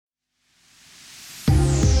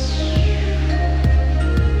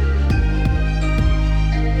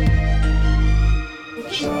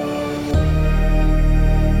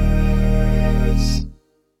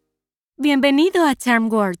Bienvenido a Charm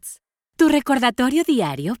Words, tu recordatorio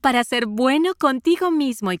diario para ser bueno contigo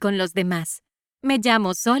mismo y con los demás. Me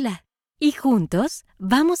llamo Sola y juntos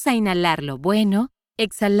vamos a inhalar lo bueno,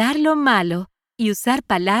 exhalar lo malo y usar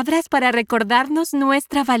palabras para recordarnos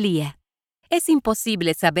nuestra valía. Es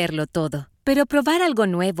imposible saberlo todo, pero probar algo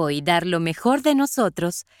nuevo y dar lo mejor de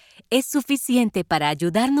nosotros es suficiente para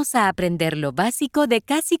ayudarnos a aprender lo básico de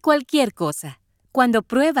casi cualquier cosa. Cuando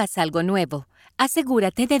pruebas algo nuevo,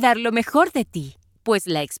 asegúrate de dar lo mejor de ti, pues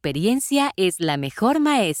la experiencia es la mejor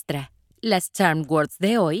maestra. Las Charm Words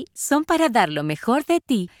de hoy son para dar lo mejor de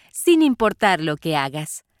ti sin importar lo que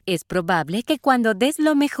hagas. Es probable que cuando des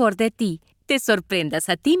lo mejor de ti, te sorprendas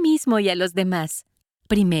a ti mismo y a los demás.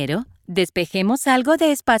 Primero, despejemos algo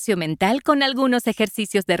de espacio mental con algunos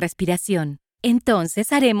ejercicios de respiración.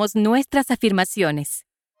 Entonces haremos nuestras afirmaciones.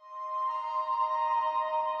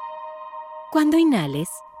 Cuando inhales,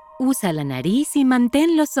 usa la nariz y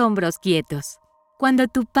mantén los hombros quietos. Cuando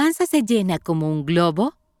tu panza se llena como un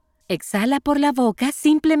globo, exhala por la boca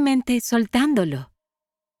simplemente soltándolo.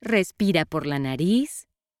 Respira por la nariz,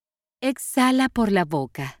 exhala por la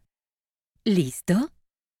boca. ¿Listo?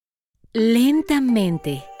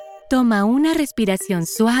 Lentamente, toma una respiración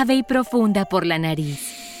suave y profunda por la nariz.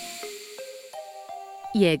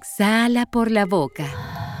 Y exhala por la boca.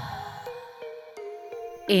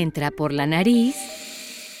 Entra por la nariz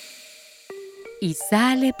y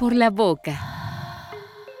sale por la boca.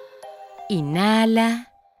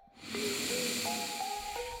 Inhala.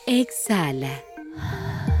 Exhala.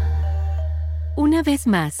 Una vez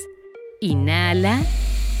más. Inhala.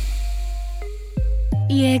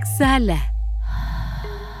 Y exhala.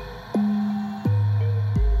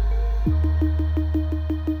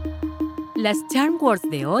 Las Charm Words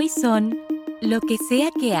de hoy son: lo que sea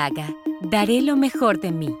que haga, daré lo mejor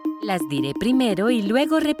de mí. Las diré primero y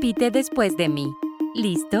luego repite después de mí.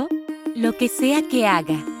 ¿Listo? Lo que sea que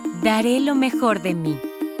haga, daré lo mejor de mí.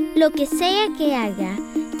 Lo que sea que haga,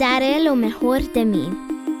 daré lo mejor de mí.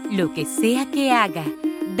 Lo que sea que haga,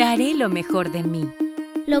 daré lo mejor de mí.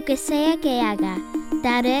 Lo que sea que haga,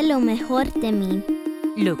 daré lo mejor de mí.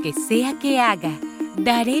 Lo que sea que haga,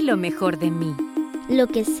 daré lo mejor de mí. Lo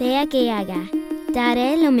que sea que haga,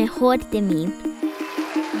 daré lo mejor de mí.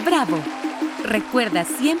 ¡Bravo! Recuerda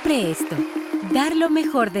siempre esto: dar lo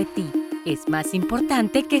mejor de ti es más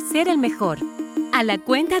importante que ser el mejor. A la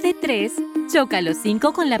cuenta de 3, choca los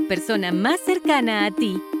 5 con la persona más cercana a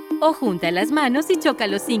ti o junta las manos y choca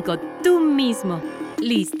los 5 tú mismo.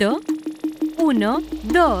 ¿Listo? 1,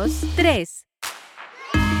 2, 3.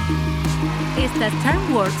 Estas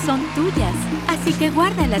Charm Words son tuyas, así que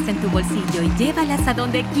guárdalas en tu bolsillo y llévalas a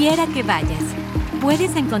donde quiera que vayas.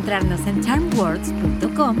 Puedes encontrarnos en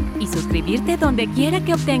charmwords.com y suscribirte donde quiera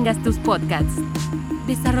que obtengas tus podcasts.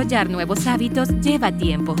 Desarrollar nuevos hábitos lleva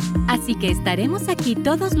tiempo, así que estaremos aquí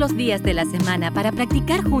todos los días de la semana para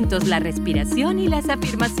practicar juntos la respiración y las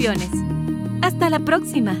afirmaciones. ¡Hasta la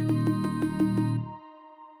próxima!